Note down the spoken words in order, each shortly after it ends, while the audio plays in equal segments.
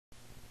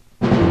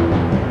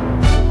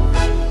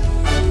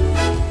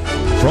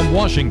From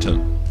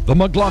Washington, the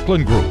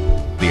McLaughlin Group,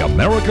 the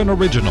American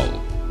original.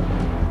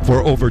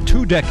 For over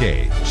 2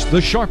 decades,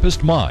 the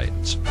sharpest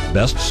minds,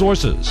 best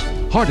sources,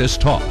 hardest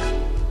talk.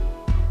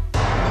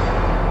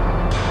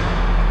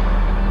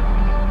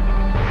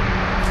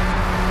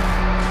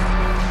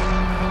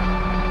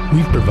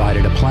 We've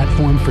provided a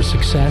platform for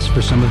success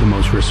for some of the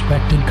most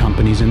respected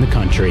companies in the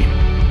country.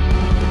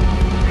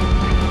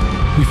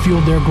 We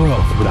fueled their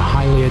growth with a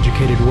highly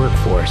educated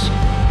workforce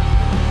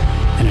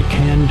and a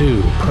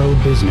can-do,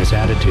 pro-business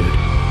attitude.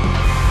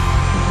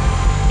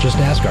 Just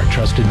ask our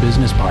trusted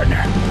business partner,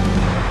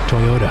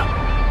 Toyota.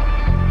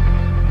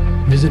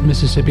 Visit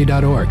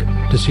Mississippi.org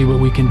to see what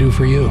we can do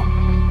for you.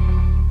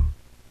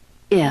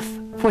 If.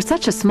 For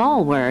such a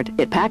small word,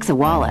 it packs a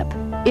wallop.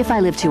 If I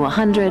live to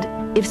 100,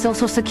 if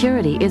Social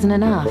Security isn't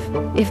enough,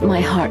 if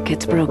my heart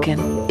gets broken,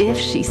 if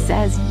she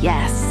says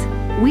yes.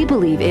 We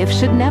believe if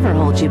should never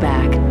hold you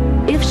back.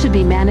 If should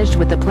be managed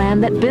with a plan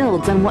that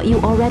builds on what you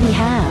already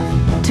have.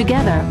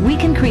 Together, we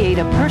can create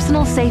a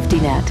personal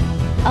safety net,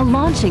 a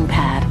launching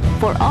pad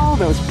for all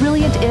those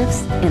brilliant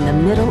ifs in the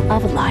middle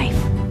of life.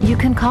 You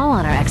can call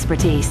on our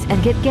expertise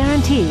and get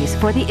guarantees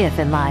for the if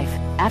in life.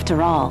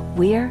 After all,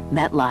 we're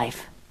MetLife.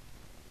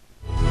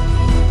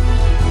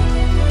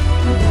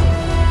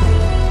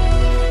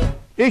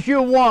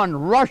 Issue 1,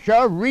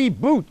 Russia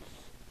reboots.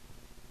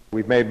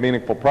 We've made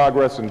meaningful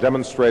progress in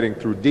demonstrating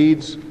through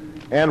deeds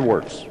and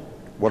words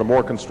what a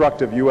more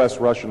constructive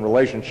U.S.-Russian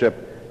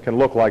relationship can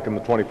look like in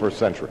the 21st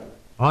century.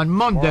 On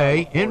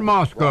Monday in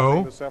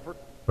Moscow,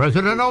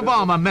 President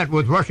Obama met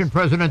with Russian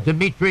President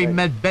Dmitry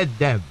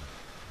Medvedev,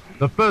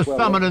 the first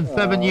summit in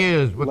 7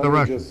 years with the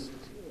Russians.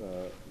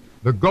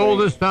 The goal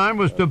this time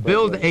was to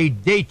build a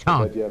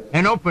détente,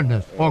 an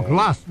openness, or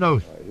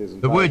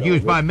glasnost, the word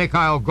used by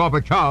Mikhail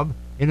Gorbachev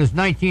in his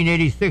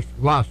 1986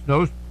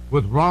 glasnost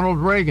with Ronald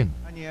Reagan.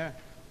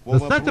 The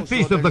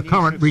centerpiece of the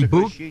current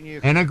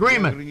reboot, an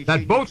agreement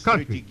that both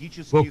countries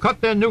will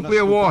cut their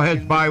nuclear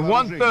warheads by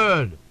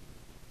 1/3,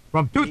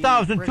 from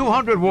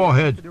 2,200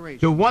 warheads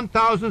to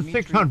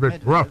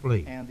 1,600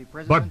 roughly.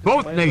 But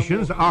both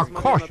nations are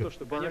cautious.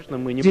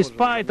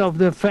 Despite of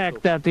the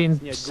fact that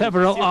in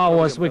several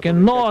hours we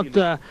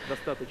cannot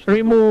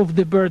remove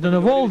the burden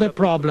of all the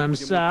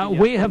problems,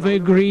 we have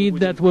agreed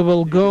that we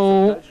will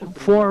go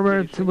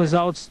forward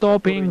without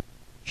stopping.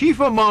 Chief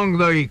among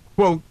the,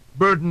 quote,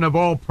 burden of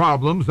all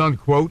problems,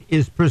 unquote,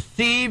 is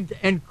perceived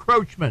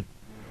encroachment.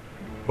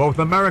 Both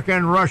America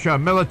and Russia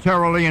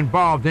militarily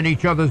involved in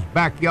each other's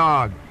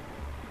backyard.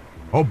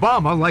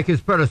 Obama, like his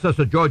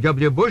predecessor George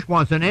W. Bush,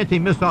 wants an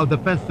anti-missile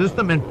defense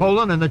system in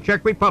Poland and the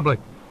Czech Republic,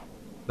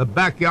 the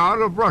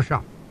backyard of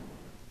Russia.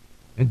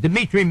 And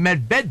Dmitry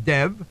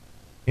Medvedev,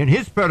 in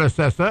his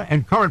predecessor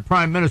and current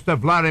Prime Minister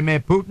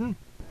Vladimir Putin,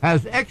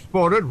 has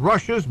exported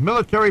Russia's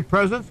military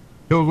presence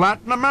to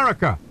Latin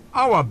America,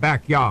 our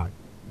backyard.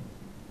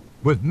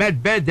 With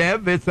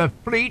Medvedev, it's a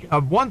fleet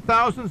of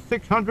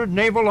 1,600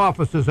 naval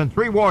officers and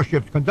 3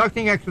 warships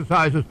conducting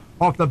exercises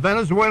off the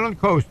Venezuelan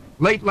coast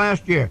late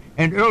last year.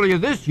 And earlier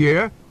this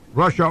year,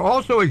 Russia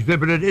also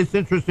exhibited its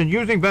interest in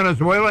using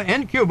Venezuela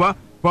and Cuba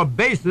for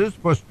bases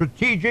for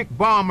strategic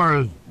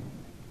bombers.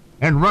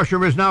 And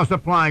Russia is now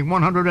supplying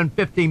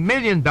 $150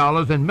 million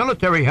in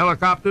military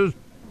helicopters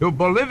to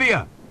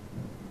Bolivia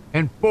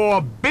and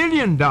 $4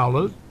 billion,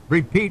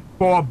 repeat,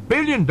 $4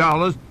 billion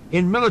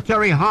in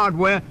military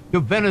hardware to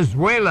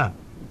Venezuela.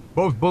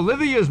 Both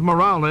Bolivia's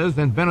Morales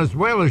and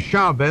Venezuela's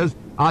Chavez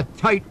are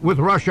tight with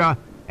Russia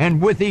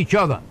and with each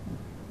other.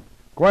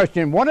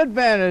 Question, what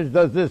advantage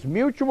does this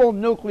mutual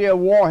nuclear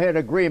warhead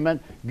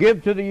agreement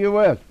give to the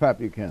U.S., Pat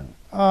Buchanan?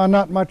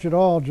 Not much at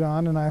all,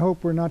 John, and I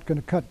hope we're not going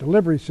to cut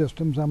delivery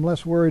systems. I'm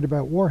less worried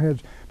about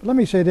warheads. But let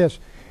me say this.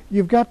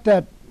 You've got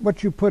that,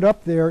 what you put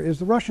up there is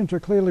the Russians are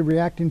clearly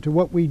reacting to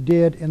what we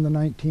did in the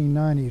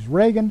 1990s.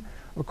 Reagan,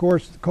 of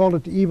course, called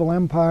it the evil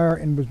empire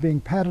and was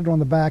being patted on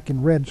the back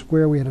in Red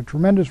Square. We had a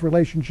tremendous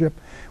relationship.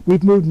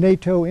 We've moved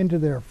NATO into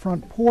their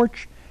front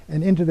porch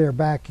and into their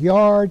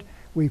backyard.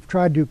 We've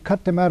tried to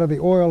cut them out of the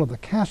oil of the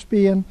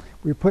Caspian.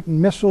 We're putting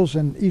missiles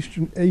in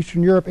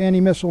Eastern Europe,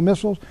 anti-missile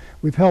missiles.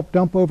 We've helped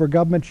dump over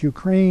governments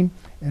Ukraine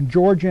and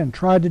Georgia and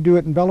tried to do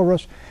it in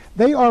Belarus.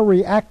 They are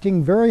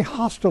reacting very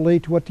hostilely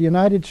to what the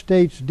United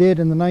States did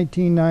in the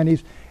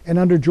 1990s and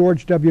under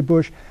George W.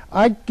 Bush.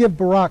 I give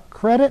Barack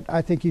credit.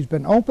 I think he's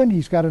been open.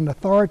 He's got an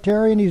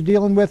authoritarian he's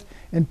dealing with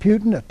in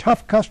Putin, a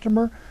tough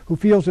customer who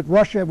feels that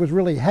Russia was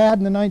really had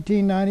in the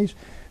 1990s.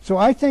 So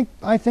I think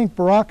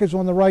Barack is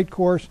on the right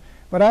course,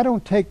 but I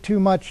don't put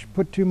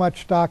too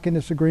much stock in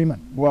this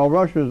agreement. Well,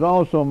 Russia is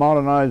also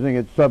modernizing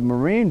its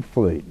submarine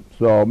fleet.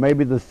 So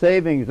maybe the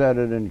savings that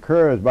it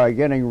incurs by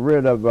getting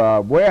rid of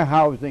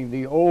warehousing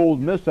the old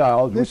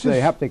missiles, which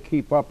they have to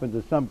keep up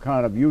into some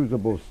kind of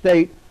usable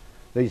state,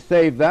 they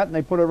save that and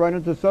they put it right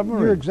into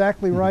submarines. You're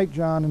exactly right,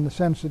 John, in the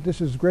sense that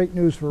this is great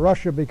news for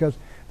Russia because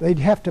they'd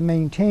have to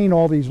maintain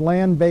all these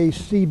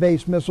land-based,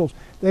 sea-based missiles.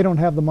 They don't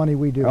have the money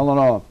we do.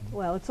 Eleanor.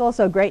 Well, it's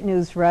also great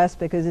news for us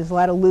because there's a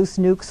lot of loose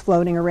nukes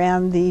floating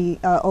around the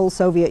old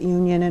Soviet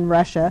Union and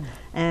Russia,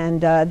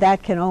 and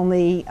that can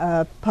only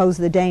pose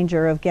the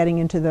danger of getting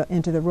into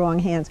the wrong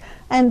hands.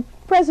 And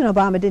President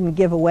Obama didn't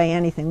give away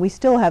anything. We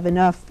still have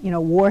enough,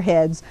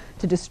 warheads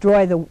to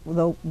destroy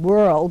the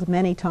world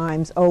many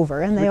times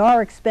over, and they are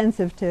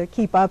expensive to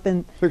keep up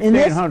in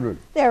 1,600.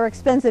 They're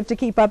expensive to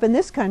keep up in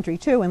this country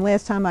too. And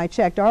last time I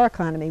checked, our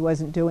economy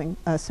wasn't doing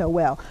so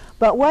well.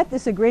 But what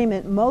this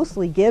agreement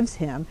mostly gives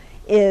him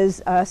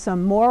is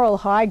some moral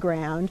high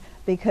ground,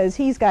 because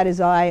he's got his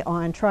eye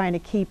on trying to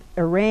keep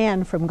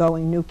Iran from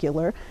going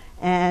nuclear.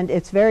 And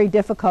it's very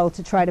difficult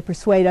to try to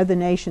persuade other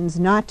nations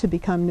not to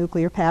become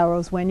nuclear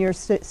powers when you're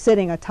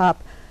sitting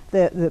atop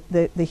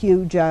the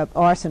huge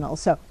arsenal.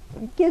 So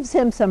it gives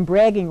him some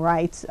bragging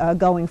rights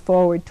going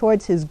forward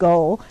towards his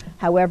goal,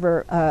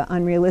 however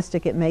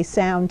unrealistic it may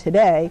sound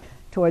today,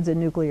 towards a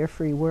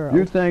nuclear-free world.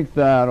 You think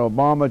that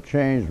Obama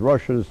changed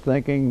Russia's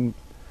thinking,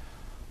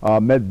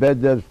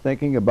 Medvedev's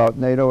thinking about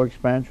NATO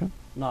expansion?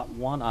 Not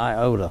one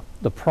iota.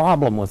 The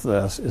problem with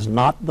this is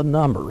not the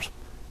numbers.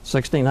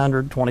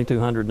 1,600,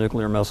 2,200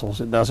 nuclear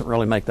missiles, it doesn't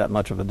really make that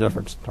much of a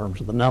difference in terms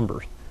of the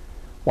numbers.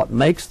 What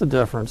makes the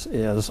difference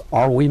is,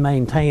 are we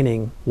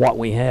maintaining what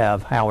we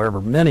have, however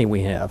many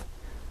we have?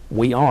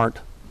 We aren't,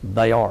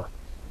 they are.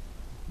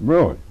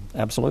 Really?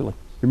 Absolutely.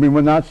 You mean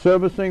we're not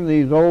servicing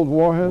these old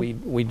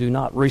warheads? We do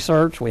not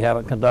research. We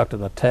haven't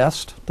conducted a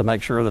test to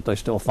make sure that they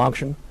still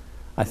function,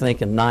 I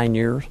think, in 9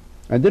 years.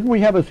 And didn't we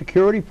have a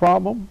security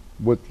problem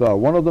with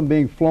one of them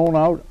being flown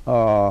out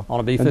on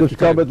a B-52 and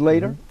discovered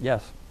later? Mm-hmm.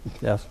 Yes.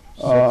 Yes.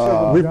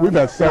 We've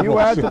had several. You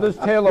add to this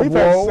tale of We've woe.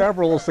 had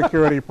several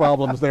security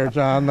problems there,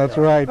 John. That's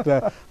right.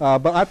 But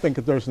I think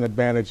that there's an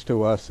advantage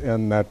to us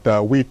in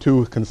that we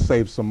too can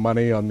save some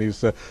money on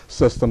these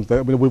systems.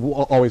 We've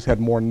always had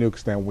more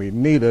nukes than we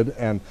needed,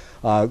 and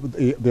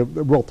the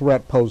real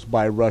threat posed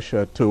by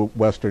Russia to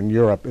Western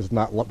Europe is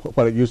not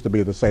what it used to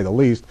be, to say the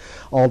least.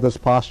 All this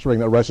posturing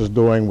that Russia's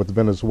doing with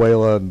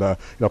Venezuela, and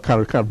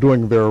kind of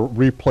doing their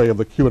replay of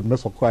the Cuban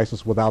Missile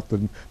Crisis without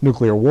the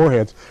nuclear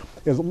warheads,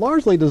 is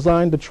largely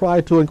designed to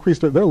try to increase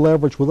their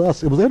leverage with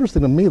us. It was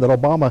interesting to me that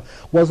Obama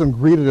wasn't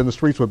greeted in the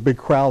streets with big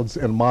crowds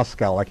in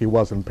Moscow like he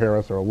was in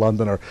Paris or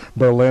London or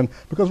Berlin,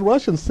 because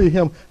Russians see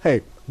him,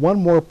 hey,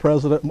 one more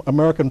president,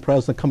 American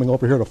president, coming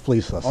over here to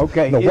fleece us.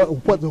 Okay.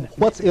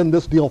 What's in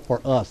this deal for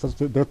us? That's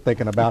what they're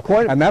thinking about.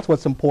 And that's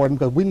what's important,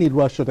 because we need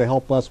Russia to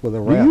help us with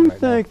Iran. Do you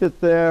think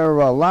that their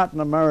Latin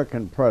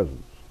American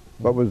presence,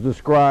 what was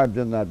described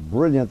in that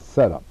brilliant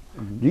setup,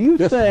 do you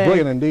think...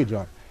 Brilliant indeed,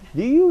 John.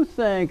 Do you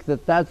think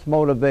that that's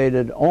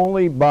motivated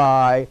only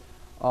by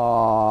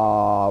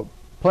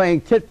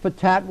playing tit for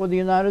tat with the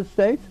United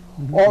States?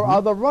 Mm-hmm. Or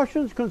are the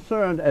Russians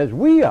concerned, as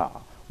we are,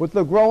 with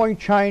the growing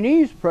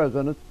Chinese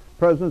presence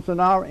in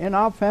our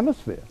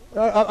hemisphere?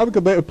 I think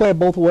they play it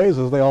both ways,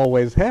 as they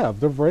always have.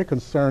 They're very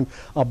concerned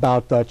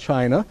about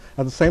China.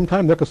 At the same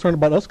time, they're concerned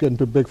about us getting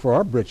too big for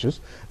our britches,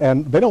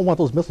 and they don't want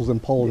those missiles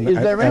in Poland and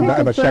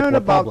the Czech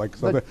Republic.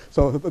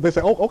 So they say,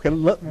 oh, okay,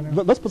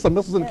 let's put some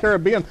missiles in the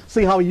Caribbean,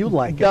 see how you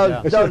like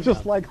it. It's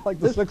just like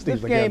the 60s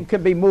This again. game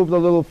can be moved a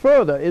little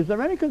further. Is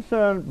there any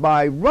concern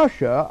by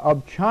Russia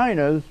of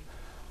China's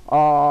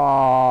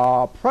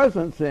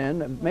presence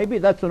in, maybe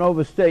that's an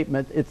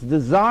overstatement, its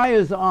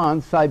desires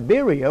on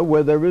Siberia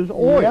where there is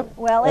oil? Yep.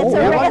 Well, it's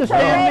a race.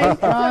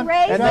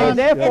 And they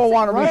therefore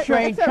want to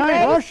restrain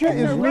China. Russia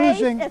is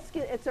losing.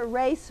 It's a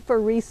race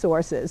for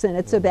resources, and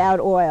it's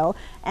about oil.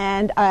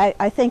 And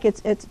I think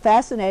it's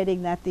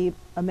fascinating that the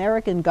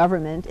American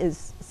government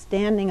is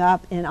standing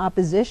up in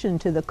opposition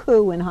to the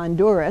coup in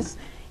Honduras,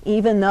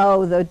 even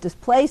though the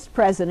displaced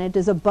president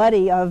is a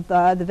buddy of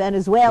the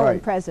Venezuelan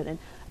president.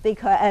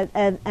 Because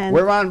and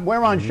we're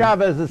on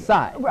Chavez's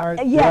side.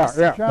 Yes,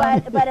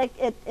 but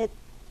it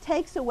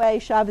takes away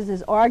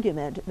Chavez's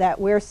argument that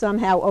we're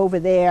somehow over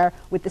there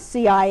with the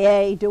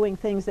CIA doing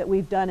things that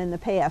we've done in the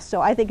past. So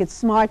I think it's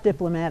smart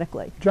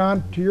diplomatically.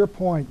 John, to your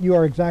point, you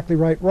are exactly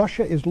right.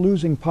 Russia is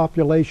losing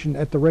population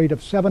at the rate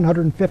of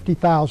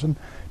 750,000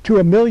 to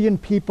 1 million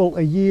people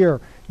a year.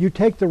 You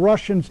take the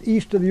Russians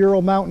east of the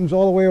Ural Mountains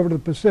all the way over to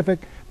the Pacific,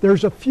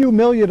 there's a few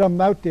million of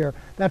them out there.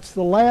 That's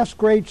the last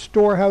great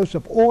storehouse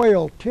of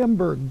oil,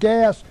 timber,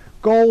 gas,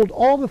 gold,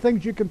 all the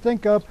things you can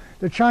think of.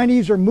 The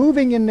Chinese are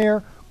moving in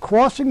there,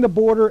 crossing the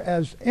border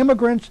as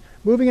immigrants,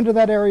 moving into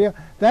that area.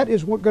 That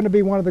is going to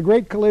be one of the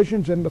great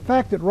collisions, and the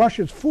fact that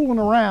Russia's fooling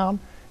around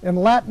in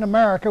Latin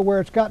America where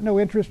it's got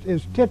no interest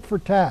is tit for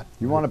tat.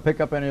 You want to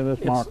pick up any of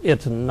this, Mark?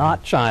 It's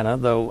not China,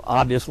 though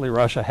obviously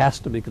Russia has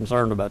to be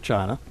concerned about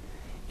China.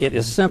 It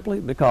is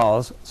simply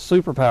because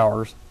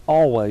superpowers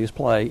always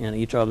play in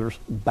each other's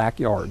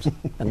backyards,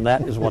 and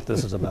that is what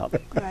this is about.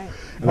 Right.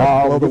 The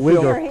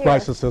Uyghur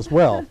crisis as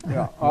well.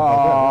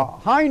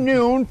 High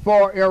noon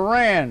for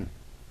Iran.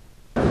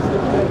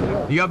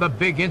 The other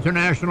big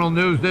international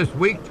news this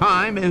week,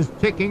 time is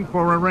ticking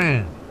for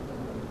Iran.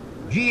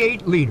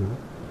 G8 leader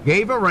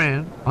gave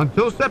Iran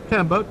until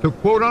September to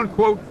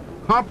quote-unquote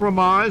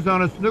compromise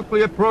on its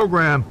nuclear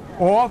program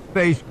or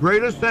face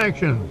greater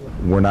sanctions.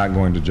 We're not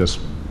going to just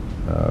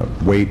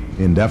wait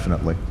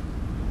indefinitely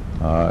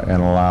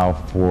and allow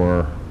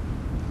for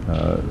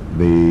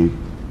the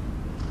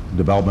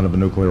development of a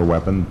nuclear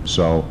weapon.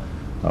 So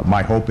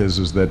my hope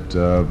is that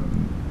the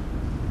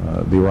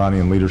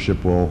Iranian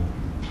leadership will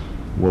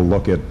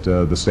look at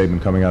the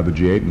statement coming out of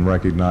the G8 and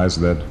recognize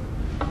that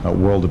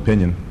world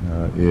opinion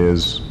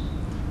is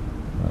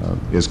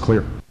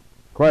clear.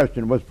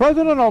 Question: was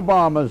President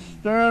Obama's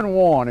stern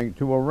warning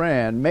to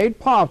Iran made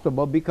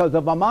possible because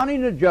of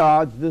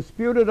Ahmadinejad's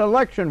disputed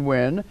election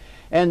win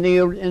and the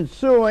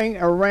ensuing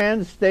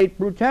Iran state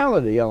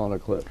brutality, Eleanor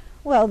Cliff?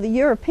 Well, the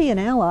European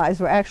allies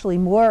were actually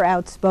more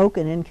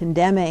outspoken in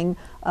condemning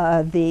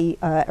the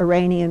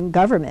Iranian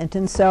government,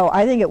 and so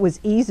I think it was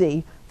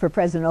easy for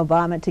President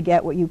Obama to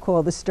get what you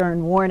call the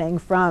stern warning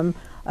from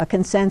a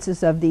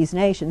consensus of these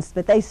nations,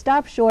 but they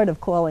stopped short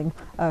of calling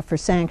for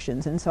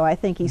sanctions, and so I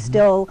think he's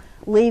still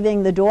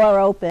leaving the door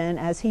open,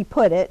 as he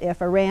put it.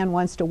 If Iran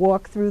wants to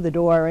walk through the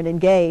door and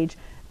engage,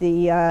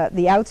 the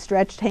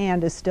outstretched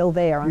hand is still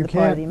there on the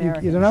part of the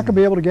Americans. They're not going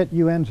to be able to get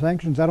UN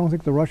sanctions. I don't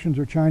think the Russians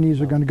or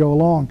Chinese are going to go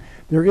along.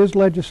 There is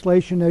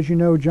legislation, as you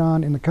know,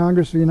 John, in the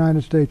Congress of the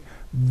United States,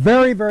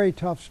 very, very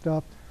tough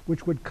stuff,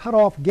 which would cut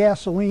off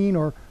gasoline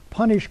or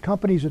punish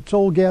companies that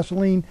sold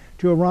gasoline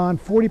to Iran.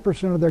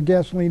 40% of their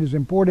gasoline is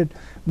imported.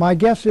 My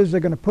guess is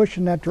they're going to push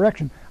in that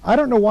direction. I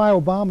don't know why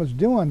Obama's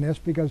doing this,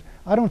 because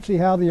I don't see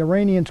how the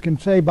Iranians can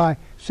say by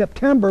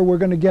September we're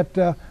going to get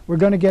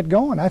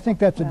going. I think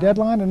that's a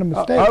deadline and a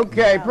mistake.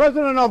 Okay,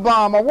 President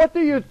Obama, what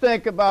do you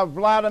think about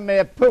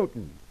Vladimir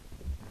Putin?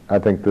 I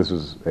think this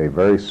is a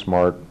very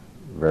smart,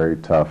 very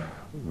tough,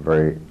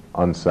 very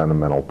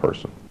unsentimental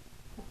person.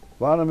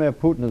 Vladimir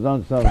Putin is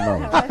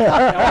unsentimental.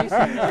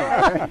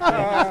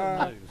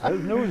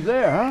 There's news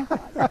there,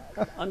 huh?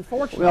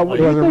 Unfortunately. Now,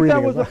 do you think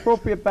that was an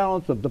appropriate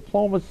balance of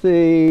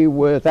diplomacy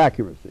with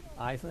accuracy?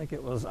 I think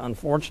it was,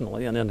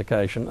 unfortunately, an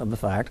indication of the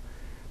fact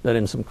that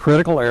in some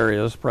critical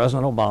areas,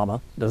 President Obama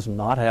does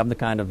not have the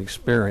kind of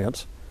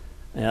experience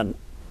and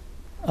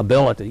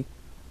ability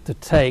to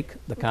take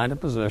the kind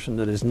of position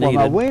that is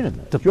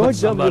needed to put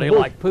somebody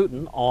like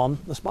Putin on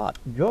the spot.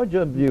 George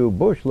W.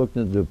 Bush looked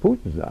into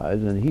Putin's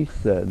eyes and he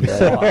said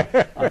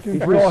that he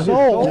saw his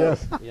soul.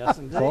 Yes, yes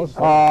indeed.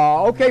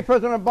 Okay,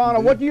 President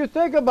Obama, what do you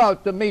think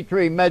about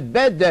Dmitry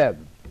Medvedev?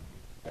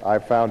 I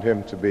found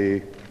him to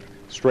be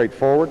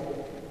straightforward,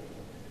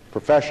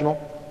 professional.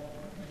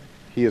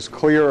 He is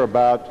clear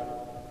about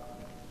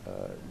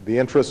the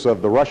interests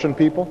of the Russian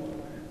people,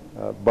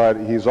 but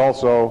he's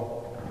also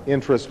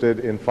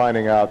interested in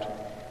finding out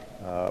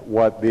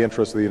what the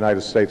interests of the United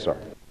States are.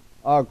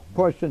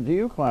 Question to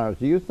you, Clarence.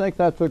 Do you think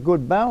that's a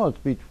good balance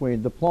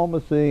between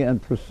diplomacy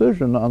and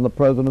precision on the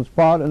president's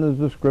part in his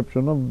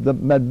description of the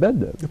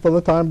Medvedev? For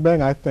the time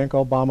being, I think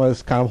Obama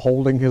is kind of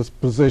holding his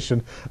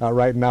position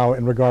right now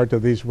in regard to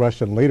these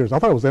Russian leaders. I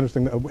thought it was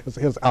interesting that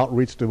his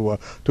outreach to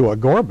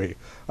Gorby.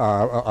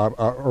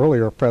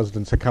 Earlier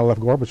presidents had kind of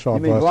left Gorbachev.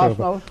 You mean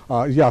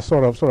Glasnost?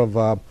 sort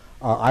of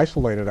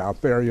isolated out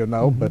there, you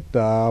know, but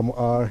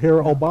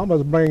here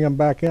Obama's bringing him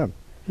back in.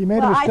 He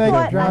made a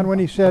mistake, John, when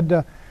he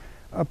said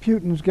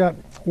Putin's got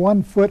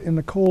one foot in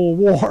the Cold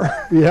War.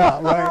 Yeah,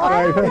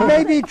 right. It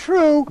may be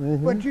true,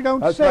 but you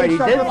don't say something. He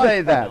did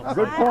say that.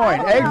 Good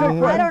point.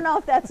 I don't know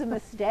if that's a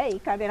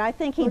mistake. I mean, I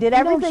think he did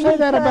everything he could. Don't say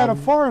that about a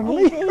foreign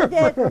leader.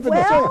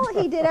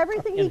 He did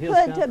everything he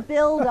could to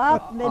build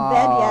up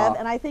Medvedev,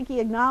 and I think he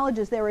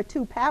acknowledges there are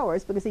two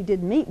powers because he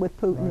did meet with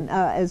Putin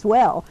as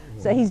well.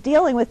 So he's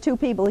dealing with two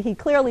people. He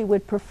clearly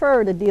would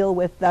prefer to deal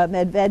with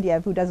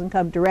Medvedev, who doesn't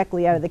come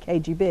directly out of the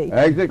KGB.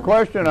 Exit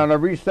question on a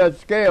reset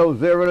scale,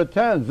 0 to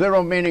 10.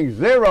 0 meaning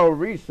zero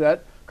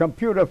reset,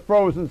 computer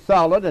frozen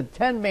solid, and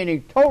 10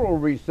 meaning total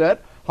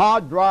reset,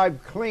 hard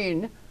drive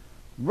clean.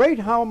 Rate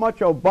how much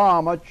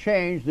Obama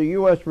changed the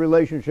U.S.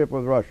 relationship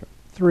with Russia.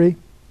 3.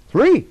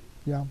 3?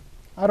 Yeah.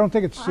 I don't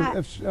think it's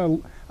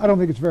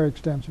very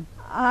extensive.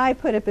 I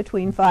put it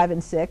between 5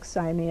 and 6.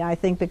 I mean, I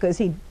think because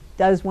he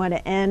does want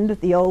to end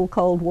the old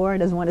Cold War and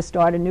doesn't want to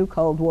start a new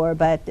Cold War,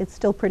 but it's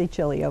still pretty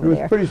chilly over there.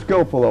 It was pretty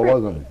skillful, though,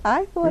 wasn't it?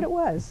 I thought it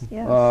was,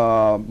 yes.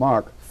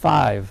 Mark?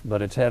 5,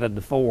 but it's headed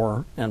to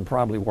 4 and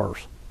probably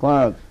worse.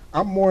 Clarence?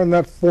 I'm more in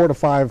that 4 to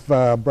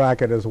 5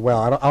 bracket as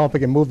well. I don't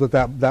think it moved it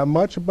that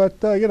much, but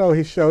you know,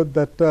 he showed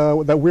that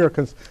that we're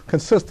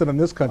consistent in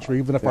this country,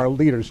 even if our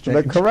leaders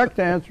change. The correct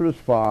answer is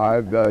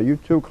 5. You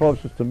two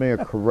closest to me are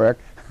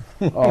correct.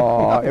 It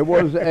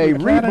was a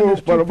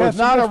reboot, but it was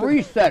not a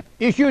reset.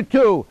 Issue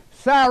 2,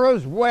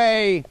 Sarah's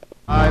Way.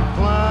 I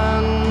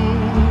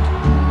planned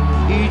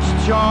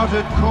each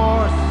charted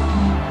course,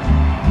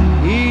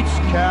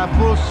 each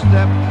careful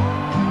step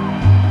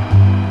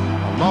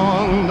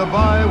along the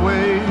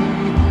byway.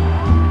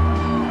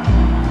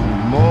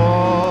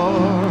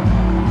 More,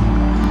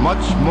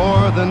 much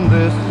more than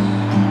this,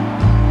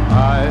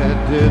 I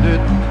did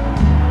it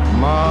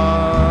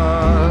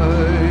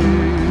my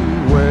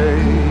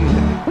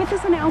way. With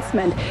this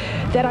announcement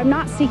that I'm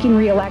not seeking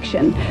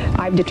re-election,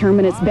 I've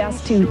determined it's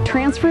best to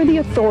transfer the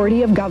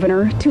authority of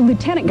governor to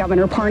Lieutenant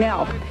Governor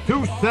Parnell.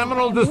 2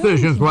 seminal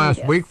decisions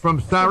last week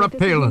from Sarah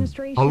Palin,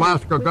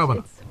 Alaska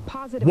governor.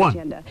 positive 1.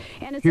 agenda.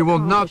 And its She will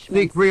not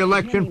seek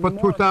re-election for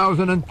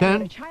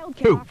 2010.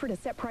 2.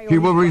 She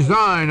will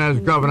resign as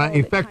governor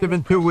effective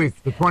in 2 weeks,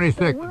 the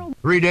 26th.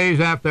 3 days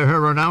after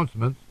her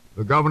announcements,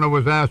 the governor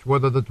was asked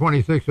whether the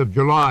 26th of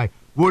July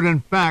would in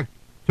fact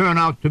turn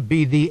out to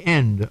be the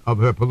end of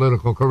her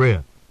political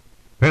career.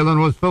 Palin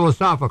was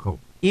philosophical,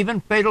 even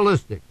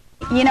fatalistic.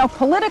 You know,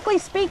 politically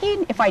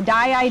speaking, if I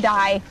die, I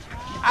die.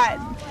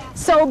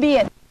 So be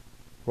it.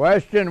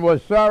 Question: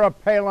 was Sarah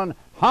Palin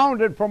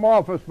hounded from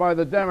office by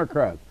the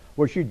Democrats?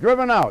 Was she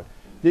driven out?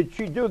 Did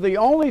she do the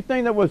only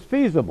thing that was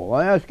feasible?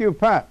 I ask you,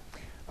 Pat.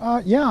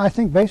 Yeah, I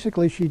think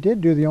basically she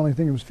did do the only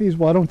thing that was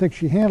feasible. I don't think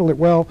she handled it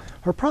well.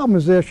 Her problem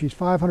is this: she's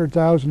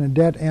 $500,000 in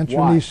debt,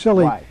 answering these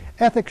silly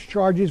ethics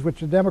charges, which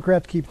the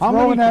Democrats keep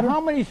throwing at her. How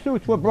many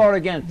suits were brought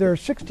against her? There are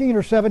 16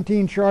 or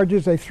 17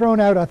 charges. They've thrown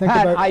out, I think,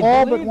 about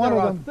all but one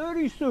of them. There are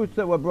 30 suits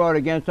that were brought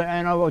against her,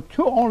 and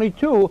only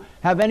two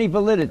have any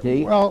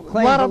validity. Well,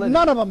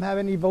 none of them have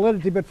any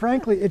validity, but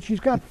frankly, she's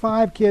got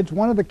 5 kids.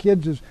 One of the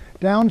kids is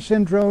Down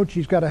syndrome.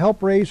 She's got to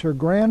help raise her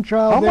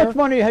grandchild. How much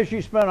money has she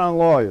spent on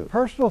lawyers?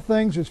 Personal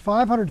things is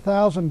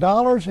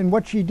 $500,000, and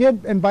what she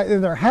did, and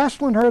they're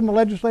hassling her in the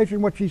legislature,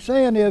 and what she's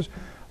saying is,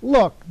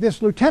 look,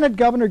 this lieutenant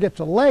governor gets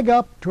a leg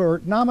up to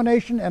her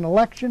nomination and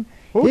election.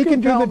 He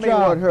can do the job. Who can tell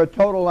me what her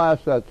total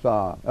assets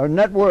are, her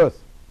net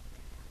worth?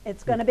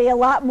 It's going to be a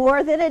lot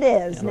more than it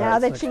is now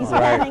that she's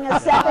having a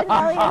 $7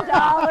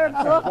 million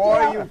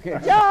book deal.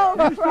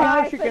 Don't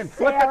cry for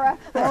Sarah.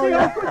 See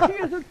how good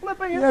she is at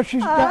flipping it? Yeah,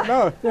 she's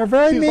got, they're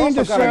very mean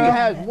to Sarah. She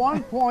has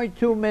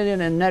 $1.2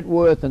 million in net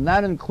worth, and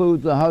that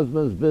includes the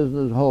husband's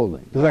business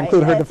holdings. Does that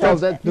include her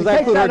defense? Does that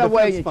include her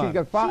defense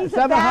fund? She's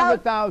got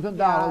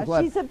 $700,000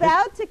 left. She's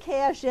about to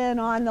cash in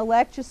on the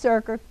lecture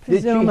circuit,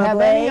 presumably. Did she have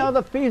any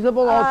other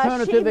feasible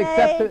alternative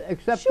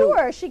except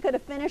Sure, she could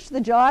have finished the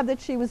job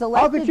that she was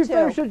elected to. How could she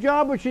finish the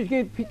job when she's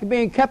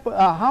being kept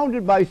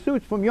hounded by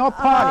suits from your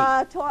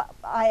party?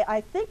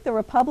 I think the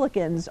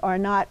Republicans are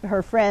not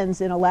her friends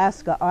in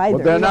Alaska either.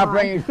 Well, they're not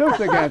bringing suits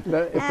against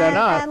her if they're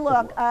not. And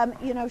look,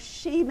 you know,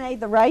 she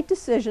made the right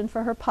decision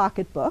for her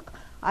pocketbook.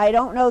 I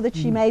don't know that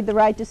she made the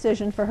right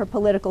decision for her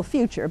political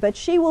future, but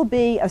she will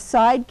be a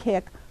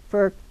sidekick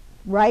for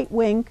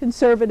right-wing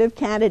conservative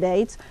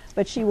candidates,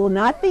 but she will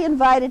not be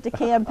invited to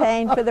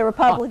campaign for the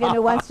Republican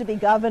who wants to be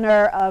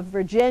governor of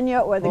Virginia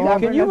or the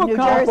governor of New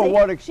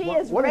Jersey. She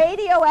is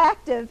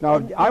radioactive. Now,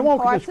 in I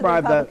won't parts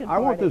describe of the that. Republican I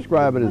won't Party.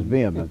 describe it as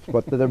vehemence,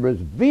 but there is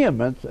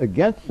vehemence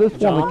against this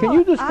woman. Can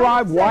you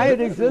describe why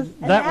it exists?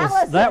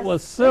 That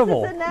was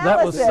civil.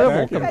 That was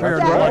civil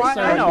compared to what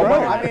I know.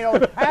 I mean, I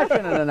was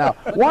passionate enough.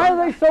 Why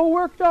are they so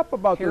worked up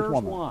about this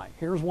woman?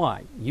 Here's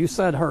why. You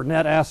said her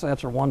net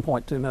assets are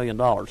 $1.2 million.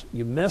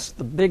 You missed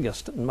the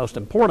biggest and most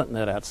important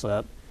net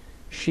asset.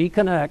 She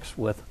connects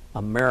with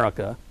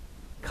America,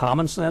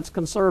 common sense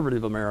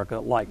conservative America,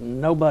 like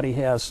nobody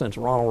has since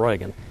Ronald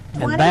Reagan.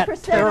 And that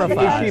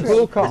terrifies. Is she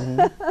blue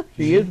collar?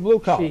 She is blue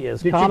collar. She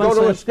is Did common she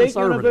go to a sense state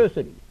conservative.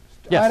 university?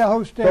 Yes.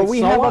 Idaho State. So we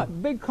have a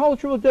big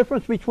cultural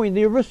difference between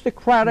the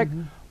aristocratic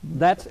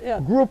That's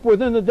it. group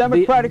within the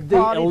Democratic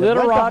Party.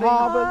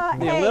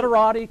 The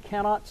illiterati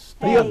cannot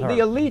stand her. The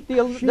elite,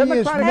 the She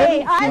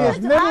Democratic is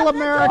middle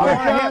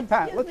American.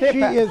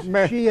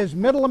 John. She is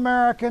middle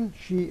American.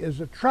 She is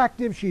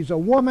attractive. She's a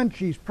woman.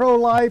 She's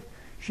pro-life.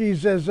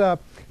 She's a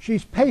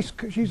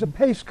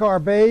pace car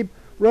babe.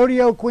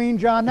 Rodeo queen,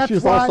 John. That's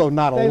She's why also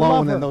not they alone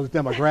love her. in those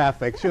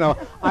demographics. You know,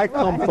 I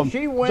come from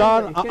She wins.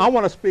 John. I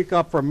want to speak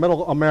up for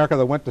middle America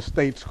that went to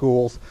state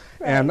schools,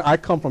 and I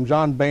come from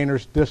John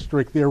Boehner's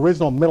district, the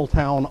original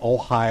Middletown,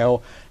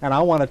 Ohio. And I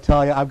want to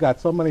tell you, I've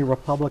got so many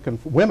Republican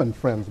women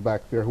friends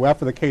back there who,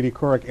 after the Katie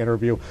Couric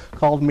interview,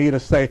 called me to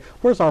say,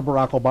 "Where's our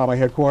Barack Obama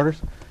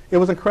headquarters?" It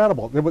was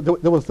incredible.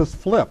 There was this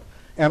flip.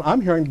 And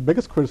I'm hearing the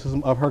biggest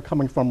criticism of her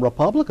coming from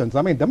Republicans.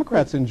 I mean,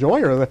 Democrats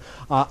enjoy her.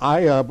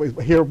 I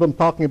hear them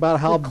talking about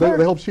how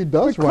they hope she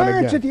does run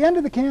Clarence, again. at the end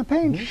of the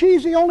campaign,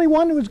 she's the only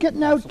one who was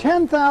getting out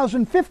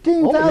 10,000,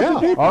 15,000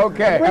 people.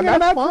 Okay. Bringing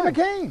And them out that's for fine.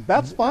 McCain.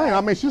 That's fine. I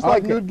mean, she's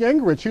like Newt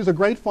Gingrich. She's a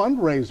great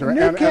fundraiser.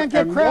 Newt can't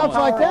get crowds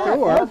like that.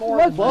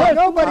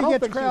 Nobody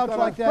gets crowds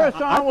like that.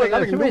 I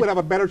think Newt would have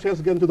a better chance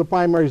of getting to the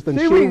primaries than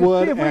she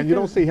would, and you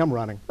don't see him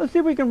running. Let's see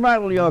if we can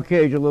rattle your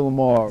cage a little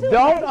more.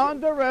 Don't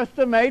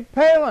underestimate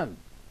Palin.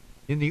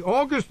 In the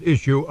August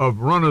issue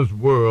of Runner's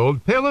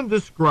World, Palin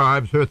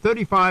describes her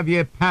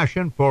 35-year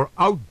passion for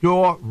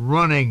outdoor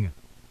running.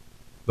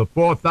 The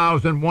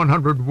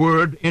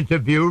 4,100-word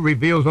interview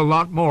reveals a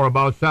lot more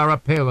about Sarah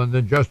Palin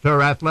than just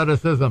her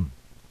athleticism.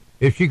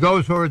 If she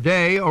goes for a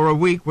day or a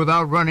week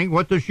without running,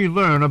 what does she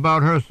learn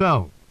about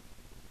herself?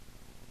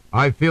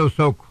 I feel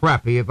so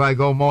crappy if I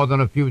go more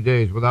than a few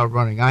days without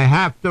running. I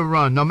have to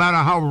run. No matter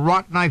how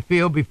rotten I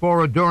feel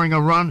before or during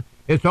a run,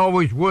 it's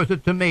always worth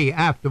it to me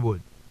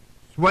afterwards.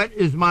 Sweat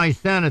is my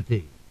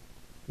sanity.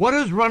 What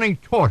has running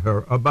taught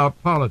her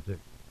about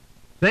politics?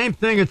 Same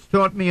thing it's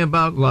taught me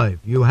about life.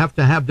 You have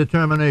to have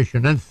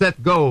determination and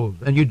set goals,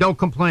 and you don't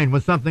complain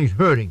when something's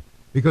hurting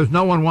because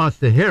no one wants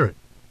to hear it.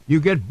 You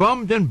get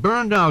bummed and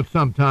burned out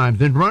sometimes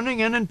in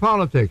running and in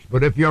politics,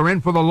 but if you're in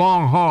for the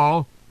long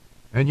haul,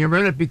 and you're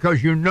in it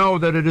because you know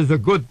that it is a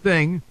good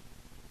thing,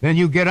 then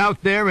you get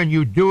out there and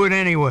you do it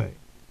anyway.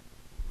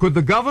 Could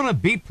the governor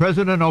beat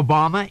President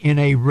Obama in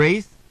a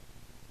race?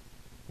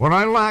 What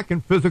I lack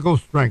in physical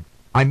strength,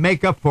 I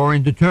make up for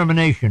in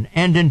determination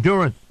and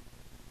endurance.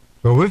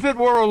 So if it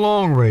were a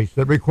long race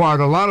that required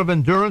a lot of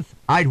endurance,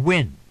 I'd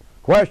win.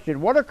 Question,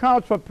 what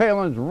accounts for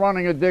Palin's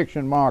running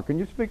addiction, Mark? Can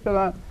you speak to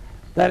that?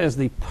 That is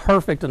the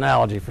perfect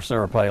analogy for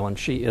Sarah Palin.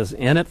 She is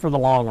in it for the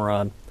long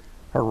run.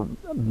 Her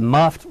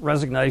muffed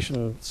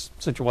resignation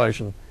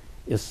situation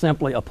is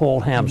simply a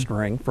pulled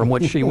hamstring from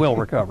which she will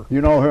recover.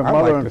 You know, her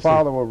mother and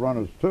father were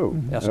runners, too.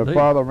 Yes, her indeed.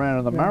 father ran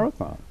in the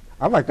marathon.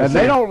 I'd like to and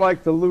they don't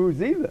like to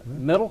lose either.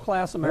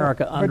 Middle-class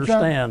America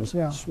understands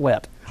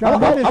sweat.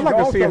 John, I'd like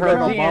to see her and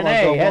Obama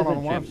DNA, go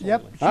one-on-one.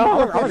 Yep.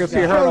 I'd like to see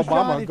her and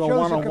John, Obama go it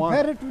shows one-on-one.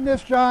 the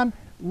competitiveness, John,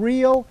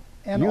 real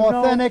and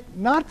authentic,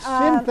 not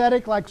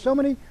synthetic like so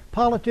many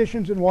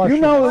politicians in Washington.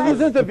 You know, this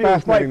interview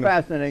is quite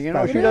fascinating. You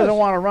know, she doesn't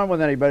want to run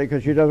with anybody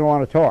because she doesn't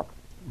want to talk.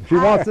 She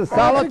wants a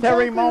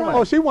solitary moment.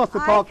 Oh, she wants to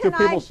talk to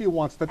people she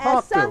wants to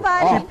talk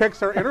to. She picks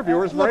her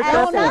interviewers very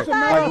carefully,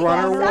 like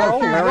Runner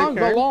World, Larry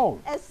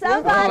King. As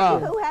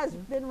somebody who has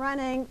been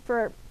running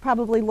for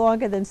probably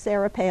longer than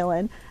Sarah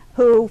Palin,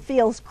 who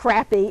feels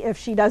crappy if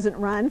she doesn't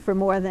run for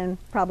more than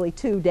probably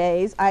 2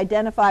 days, I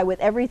identify with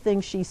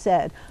everything she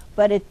said,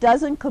 but it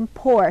doesn't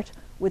comport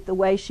with the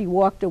way she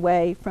walked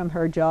away from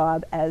her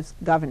job as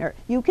governor.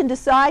 You can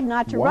decide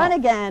not to run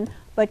again,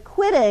 but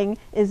quitting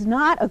is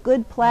not a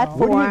good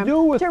platform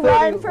to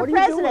run for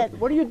president.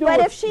 What do you do but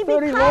with if she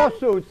 30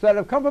 lawsuits that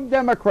have come from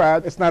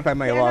Democrats? It's not that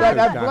many lawsuits.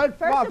 That have bled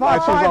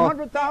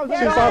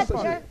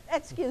 500,000.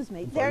 Excuse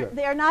me.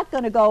 They're not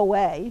going to go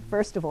away,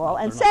 first of all.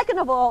 And second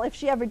of all, if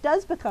she ever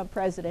does become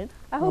president,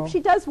 I hope she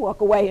does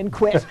walk away and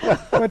quit.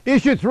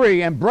 Issue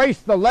 3, embrace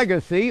the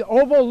legacy,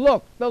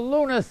 overlook the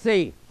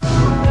lunacy.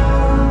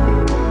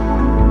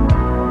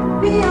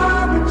 We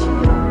are the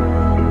children.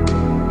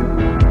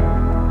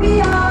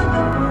 We are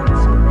the ones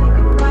who make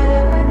it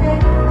brighter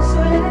again. So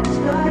let's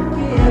start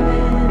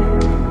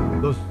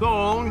giving. The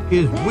song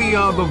is We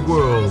Are the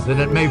World,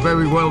 and it may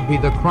very well be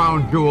the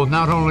crown jewel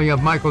not only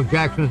of Michael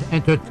Jackson's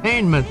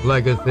entertainment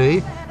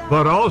legacy,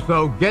 but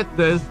also, get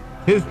this,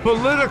 his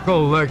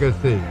political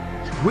legacy.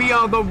 We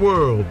are the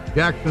world,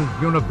 Jackson's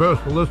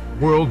universalist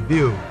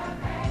worldview,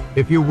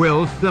 if you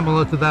will,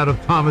 similar to that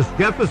of Thomas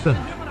Jefferson.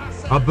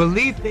 A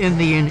belief in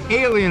the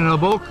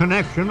inalienable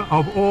connection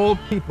of all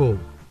peoples.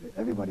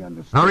 Harry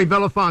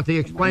Belafonte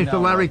explains to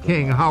Larry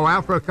King how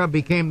Africa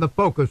became the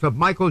focus of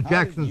Michael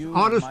Jackson's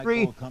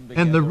artistry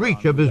and the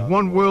reach of his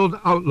one-world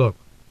outlook.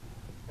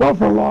 Well,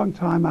 for a long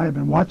time, I have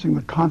been watching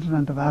the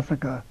continent of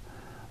Africa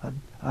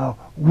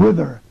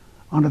wither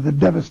under the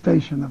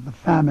devastation of the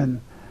famine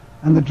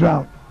and the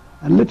drought,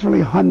 and literally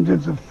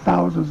hundreds of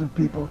thousands of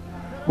people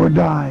were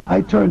dying.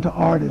 I turned to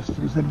artists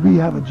and said, we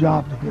have a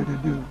job here to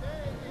do.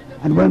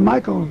 And when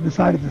Michael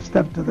decided to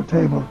step to the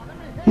table,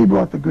 he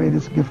brought the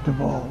greatest gift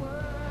of all.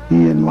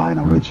 He and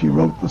Lionel Richie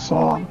wrote the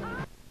song.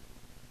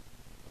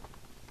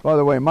 By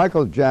the way,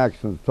 Michael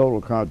Jackson's total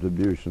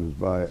contributions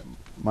by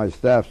my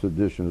staff's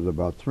addition is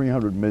about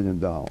 $300 million,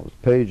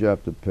 page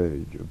after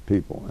page of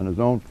people, and his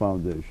own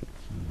foundation.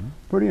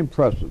 Pretty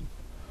impressive.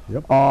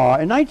 Yep.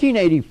 In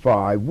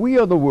 1985, We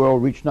Are the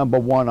World reached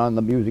 #1 on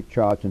the music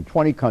charts in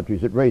 20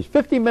 countries. It raised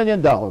 $50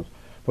 million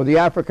for the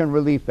African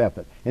relief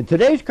effort. In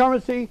today's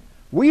currency,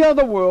 We Are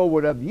the World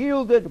would have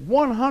yielded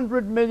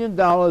 $100 million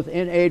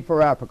in aid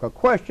for Africa.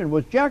 Question,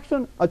 was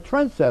Jackson a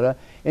trendsetter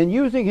in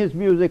using his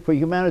music for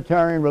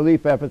humanitarian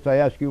relief efforts? I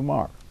ask you,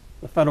 Mark.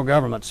 The federal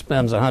government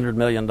spends $100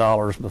 million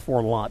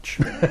before lunch.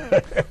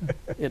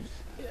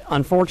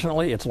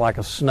 Unfortunately, it's like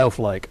a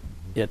snowflake.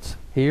 It's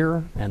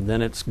here and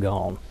then it's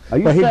gone. Are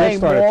you saying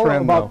more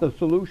about the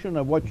solution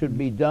of what should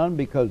be done?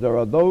 Because there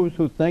are those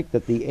who think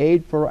that the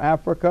aid for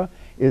Africa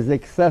is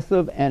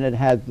excessive and it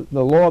has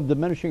the law of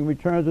diminishing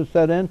returns is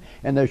set in,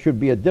 and there should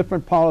be a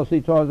different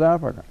policy towards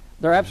Africa.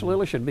 There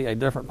absolutely should be a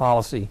different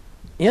policy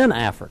in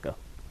Africa.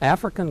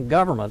 African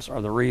governments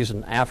are the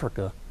reason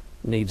Africa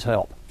needs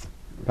help.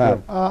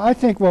 I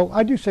think, well,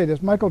 I do say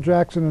this, Michael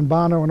Jackson and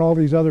Bono and all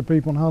these other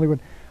people in Hollywood,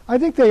 I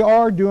think they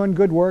are doing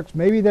good works.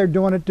 Maybe they're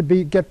doing it to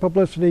get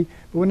publicity,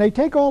 but when they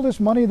take all this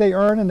money they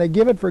earn and they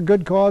give it for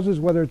good causes,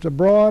 whether it's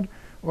abroad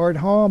or at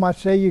home, I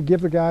say you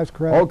give the guys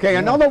credit. Okay,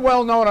 another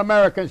well-known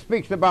American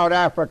speaks about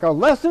Africa,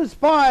 less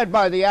inspired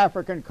by the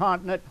African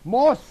continent,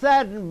 more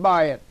saddened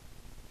by it.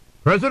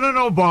 President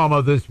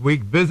Obama this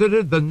week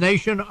visited the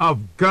nation of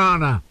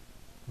Ghana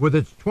with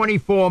its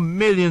 24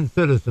 million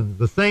citizens,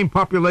 the same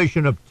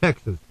population of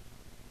Texas,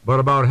 but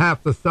about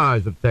half the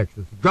size of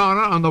Texas.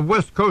 Ghana on the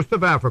west coast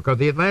of Africa,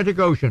 the Atlantic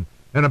Ocean,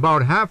 and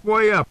about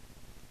halfway up,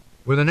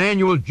 with an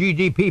annual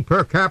GDP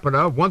per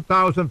capita,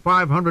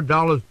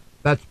 $1,500,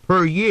 that's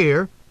per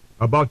year,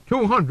 about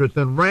 200th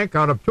in rank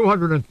out of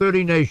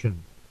 230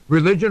 nations.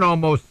 Religion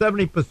almost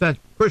 70%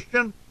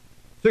 Christian,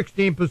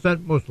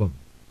 16% Muslim.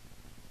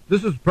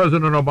 This is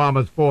President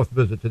Obama's fourth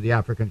visit to the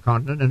African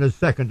continent and his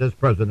second as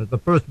president, the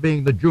first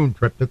being the June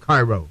trip to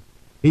Cairo.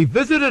 He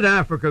visited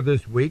Africa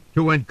this week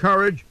to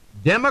encourage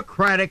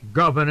democratic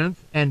governance,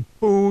 and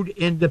food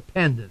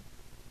independence.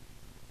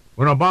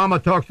 When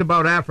Obama talks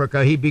about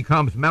Africa, he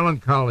becomes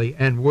melancholy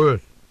and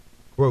worse.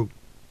 Quote,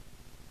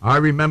 I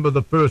remember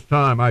the first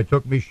time I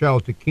took Michelle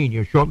to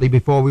Kenya shortly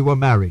before we were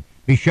married.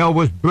 Michelle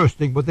was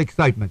bursting with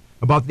excitement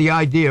about the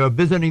idea of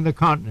visiting the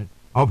continent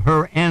of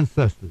her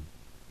ancestors.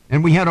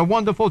 And we had a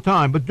wonderful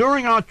time. But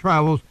during our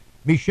travels,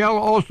 Michelle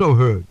also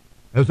heard,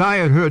 as I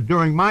had heard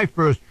during my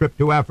first trip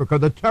to Africa,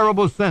 the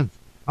terrible sense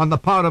on the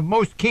part of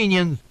most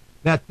Kenyans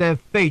that their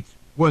fates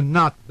were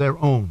not their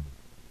own.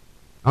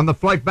 On the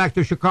flight back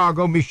to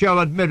Chicago, Michelle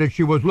admitted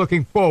she was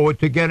looking forward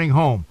to getting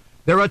home.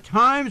 There are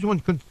times when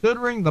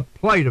considering the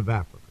plight of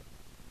Africa,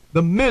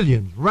 the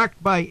millions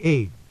racked by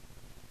AIDS,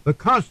 the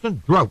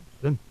constant droughts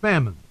and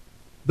famines,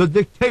 the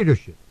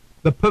dictatorship,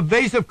 the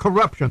pervasive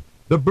corruption,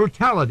 the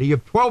brutality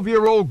of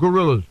 12-year-old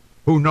guerrillas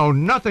who know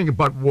nothing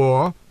but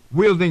war,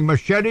 wielding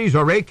machetes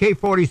or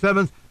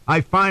AK-47s,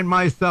 I find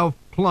myself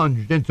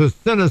plunged into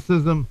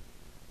cynicism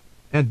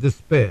and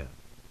despair.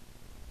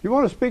 Do you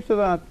want to speak to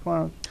that,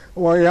 Clarence?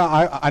 Well,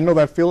 yeah, I know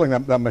that feeling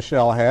that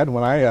Michelle had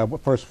when I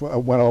first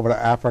went over to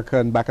Africa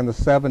and back in the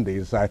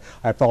 70s.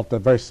 I felt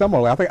very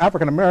similarly. I think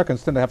African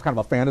Americans tend to have kind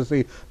of a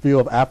fantasy view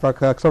of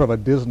Africa, sort of a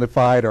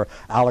Disneyfied or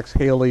Alex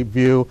Haley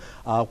view.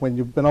 When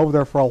you've been over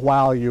there for a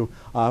while, you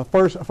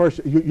first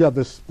you have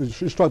this,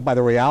 you're struck by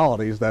the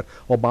realities that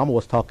Obama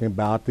was talking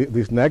about,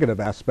 these negative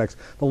aspects.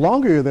 The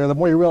longer you're there, the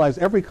more you realize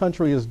every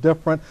country is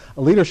different.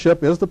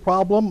 Leadership is the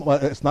problem.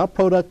 It's not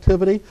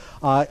productivity.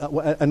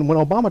 And when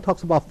Obama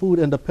talks about food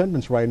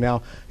independence right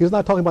now, he's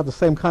not talking about the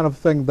same kind of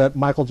thing that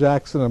Michael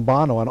Jackson and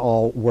Bono and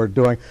all were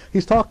doing.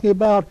 He's talking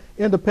about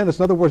independence.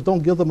 In other words,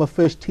 don't give them a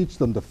fish, teach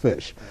them to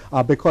fish.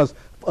 Because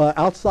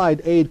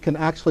outside aid can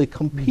actually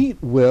compete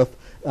with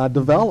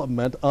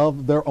development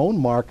of their own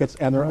markets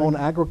and their own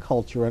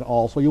agriculture and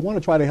all. So you want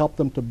to try to help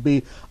them to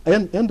be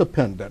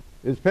independent.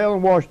 Is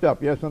Palin washed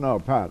up, yes or no,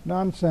 Pat?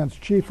 Nonsense.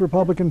 Chief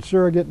Republican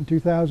surrogate in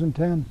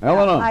 2010.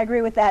 Eleanor? I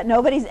agree with that.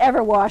 Nobody's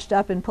ever washed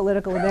up in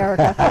political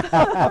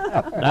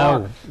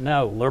America.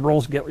 No.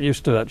 Liberals, get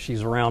used to it.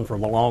 She's around for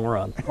the long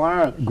run.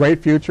 Clarence?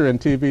 Great future in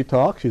TV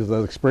talk. She's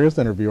an experienced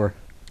interviewer.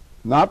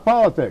 Not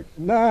politics.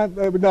 No,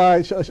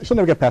 she'll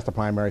never get past the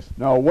primaries.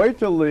 No, wait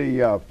till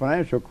the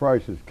financial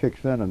crisis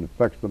kicks in and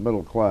affects the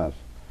middle class.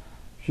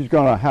 She's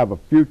going to have a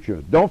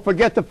future. Don't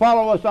forget to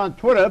follow us on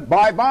Twitter.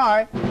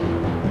 Bye-bye.